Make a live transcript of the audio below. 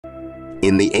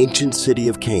In the ancient city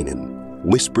of Canaan,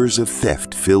 whispers of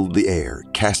theft filled the air,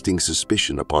 casting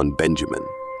suspicion upon Benjamin,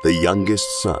 the youngest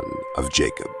son of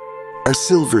Jacob. A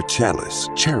silver chalice,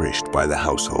 cherished by the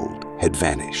household, had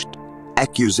vanished.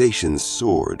 Accusations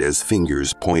soared as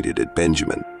fingers pointed at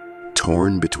Benjamin.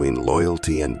 Torn between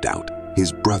loyalty and doubt,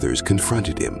 his brothers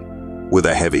confronted him. With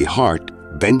a heavy heart,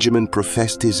 Benjamin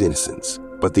professed his innocence,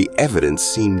 but the evidence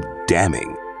seemed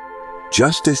damning.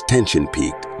 Just as tension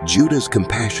peaked, Judah's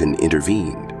compassion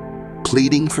intervened.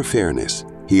 Pleading for fairness,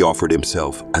 he offered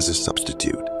himself as a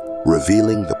substitute,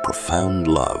 revealing the profound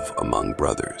love among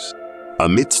brothers.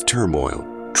 Amidst turmoil,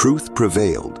 truth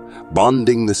prevailed,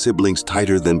 bonding the siblings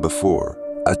tighter than before,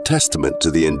 a testament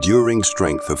to the enduring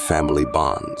strength of family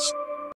bonds.